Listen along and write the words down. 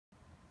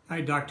Hi,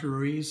 Dr.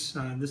 Ruiz.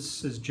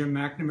 This is Jim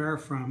McNamara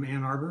from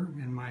Ann Arbor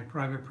in my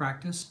private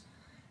practice.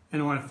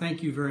 And I want to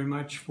thank you very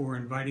much for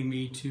inviting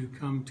me to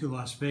come to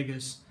Las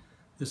Vegas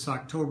this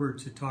October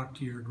to talk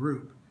to your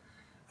group.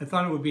 I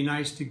thought it would be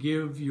nice to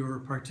give your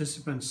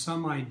participants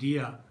some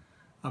idea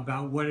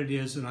about what it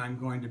is that I'm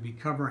going to be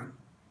covering.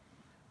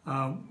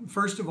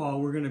 First of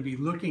all, we're going to be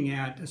looking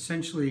at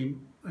essentially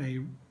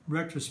a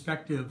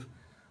retrospective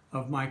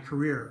of my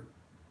career,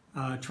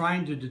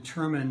 trying to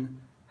determine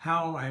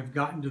how I've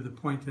gotten to the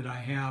point that I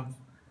have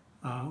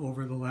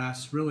over the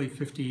last really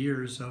 50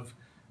 years of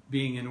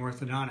being in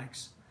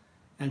orthodontics.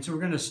 And so we're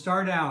going to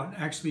start out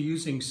actually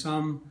using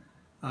some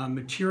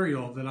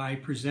material that I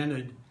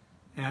presented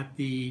at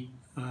the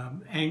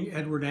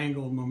Edward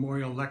Angle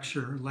Memorial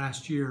Lecture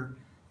last year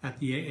at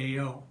the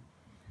AAO.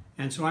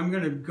 And so I'm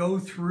going to go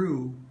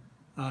through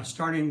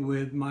starting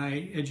with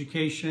my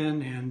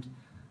education and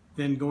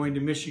then going to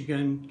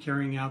Michigan,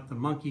 carrying out the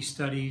monkey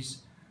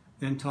studies,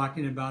 then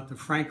talking about the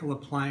Frankel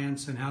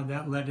appliance and how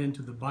that led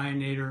into the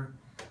Bionator,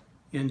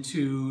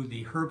 into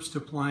the Herbst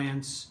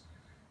appliance,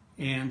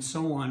 and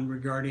so on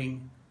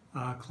regarding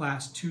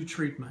Class 2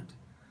 treatment.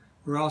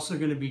 We're also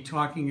going to be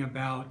talking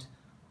about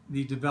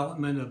the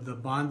development of the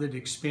bonded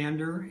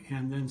expander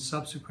and then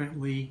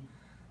subsequently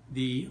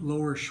the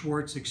lower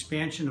Schwartz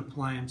expansion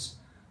appliance,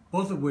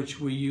 both of which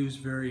we use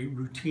very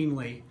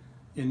routinely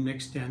in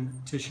mixed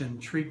dentition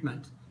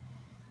treatment.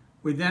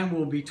 We then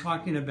will be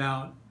talking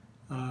about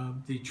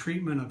the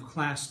treatment of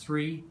Class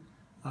 3,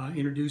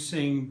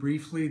 introducing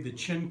briefly the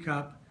chin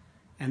cup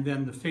and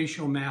then the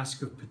facial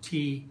mask of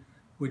Petit,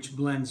 which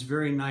blends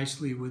very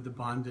nicely with the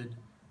bonded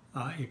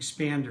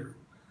expander.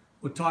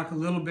 We'll talk a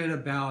little bit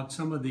about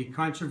some of the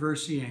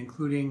controversy,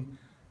 including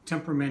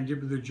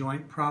temporomandibular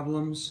joint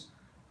problems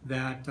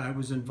that I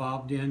was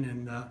involved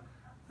in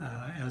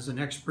as an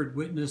expert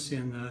witness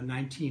in the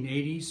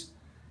 1980s.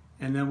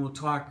 And then we'll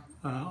talk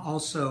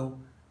also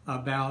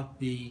about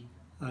the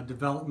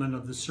development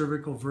of the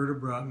cervical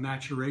vertebra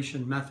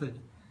maturation method,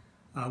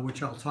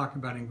 which I'll talk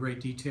about in great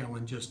detail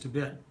in just a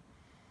bit.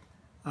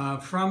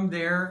 From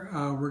there,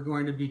 we're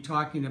going to be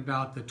talking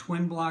about the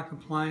twin block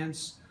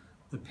appliance,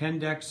 the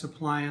Pendex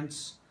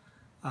appliance,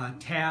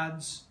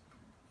 TADS,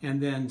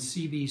 and then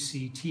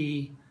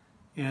CBCT,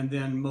 and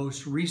then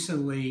most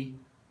recently,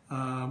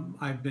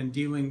 I've been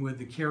dealing with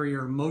the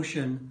carrier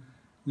motion,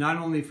 not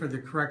only for the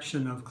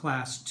correction of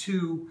Class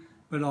 2,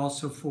 but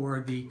also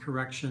for the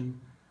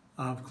correction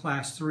of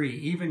Class 3,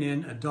 even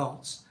in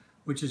adults,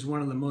 which is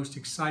one of the most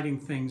exciting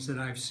things that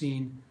I've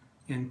seen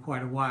in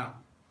quite a while.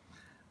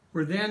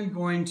 We're then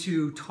going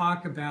to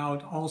talk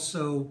about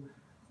also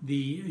the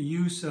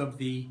use of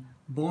the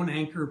bone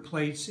anchor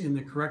plates in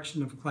the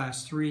correction of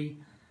Class 3,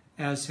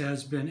 as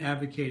has been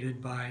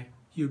advocated by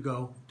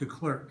Hugo de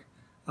Klerk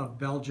of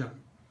Belgium.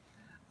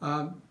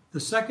 The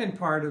second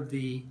part of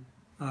the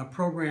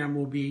program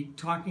will be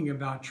talking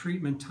about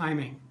treatment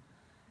timing.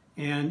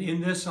 And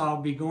in this,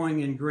 I'll be going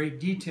in great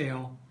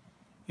detail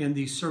in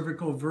the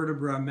cervical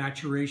vertebra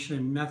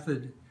maturation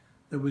method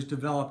that was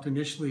developed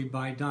initially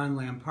by Don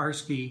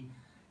Lamparski,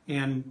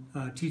 and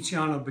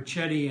Tiziano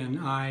Bacchetti and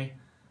I,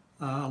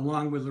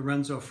 along with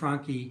Lorenzo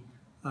Franchi,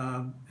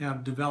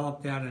 have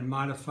developed that and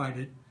modified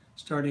it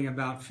starting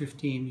about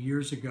 15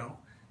 years ago.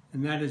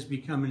 And that has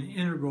become an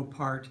integral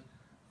part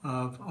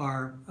of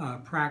our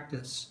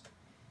practice.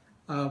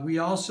 We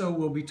also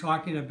will be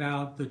talking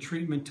about the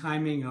treatment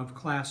timing of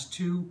Class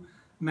 2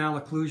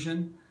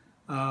 malocclusion,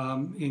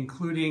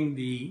 including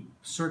the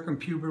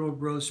circumpubertal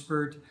growth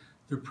spurt,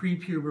 the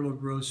prepubertal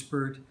growth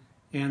spurt,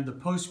 and the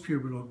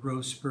postpubertal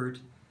growth spurt,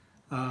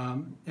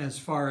 as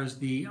far as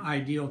the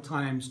ideal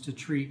times to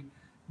treat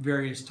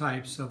various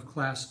types of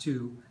Class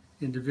 2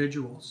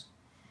 individuals.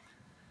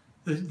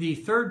 The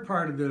third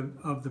part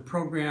of the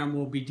program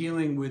will be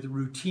dealing with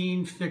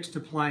routine fixed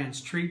appliance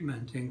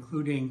treatment,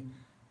 including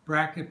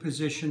bracket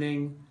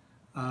positioning,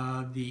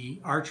 the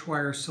arch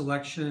wire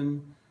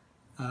selection,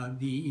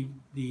 the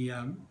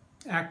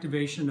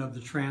activation of the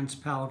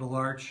transpalatal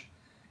arch,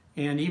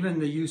 and even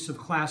the use of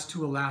Class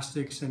 2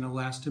 elastics and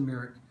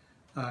elastomeric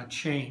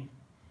chain.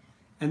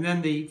 And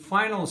then the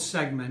final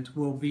segment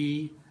will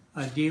be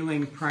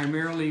dealing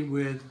primarily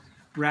with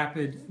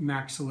rapid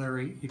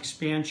maxillary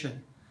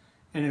expansion.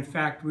 And in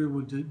fact, we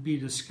will be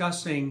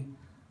discussing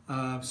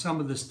some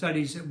of the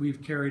studies that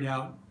we've carried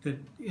out that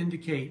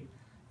indicate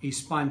a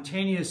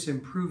spontaneous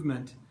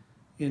improvement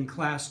in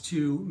Class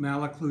 2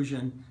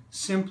 malocclusion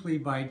simply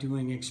by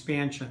doing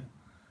expansion.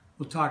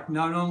 We'll talk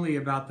not only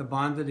about the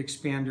bonded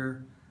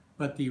expander,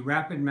 but the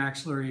rapid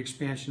maxillary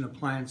expansion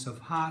appliance of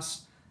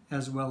Haas,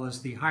 as well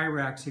as the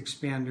Hyrax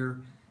expander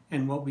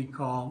and what we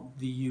call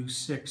the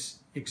U6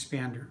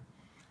 expander.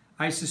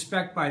 I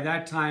suspect by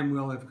that time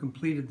we'll have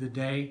completed the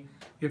day.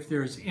 If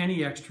there's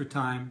any extra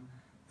time,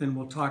 then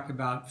we'll talk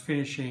about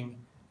finishing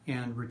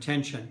and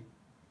retention.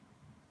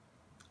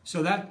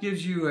 So that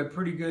gives you a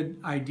pretty good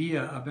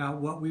idea about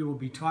what we will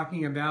be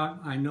talking about.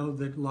 I know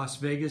that Las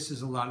Vegas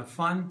is a lot of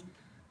fun.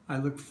 I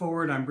look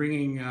forward, I'm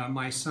bringing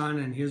my son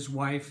and his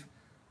wife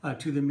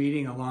to the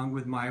meeting along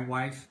with my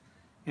wife.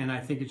 and I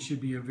think it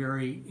should be a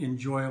very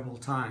enjoyable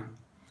time.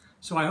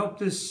 So I hope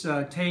this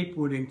tape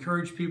would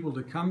encourage people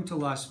to come to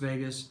Las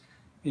Vegas,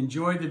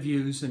 enjoy the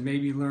views, and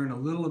maybe learn a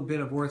little bit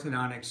of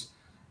orthodontics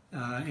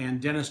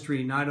and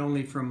dentistry, not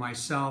only from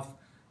myself,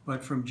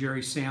 but from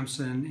Jerry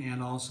Sampson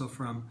and also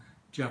from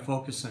Jeff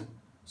Okeson.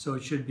 So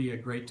it should be a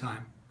great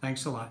time.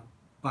 Thanks a lot.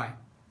 Bye.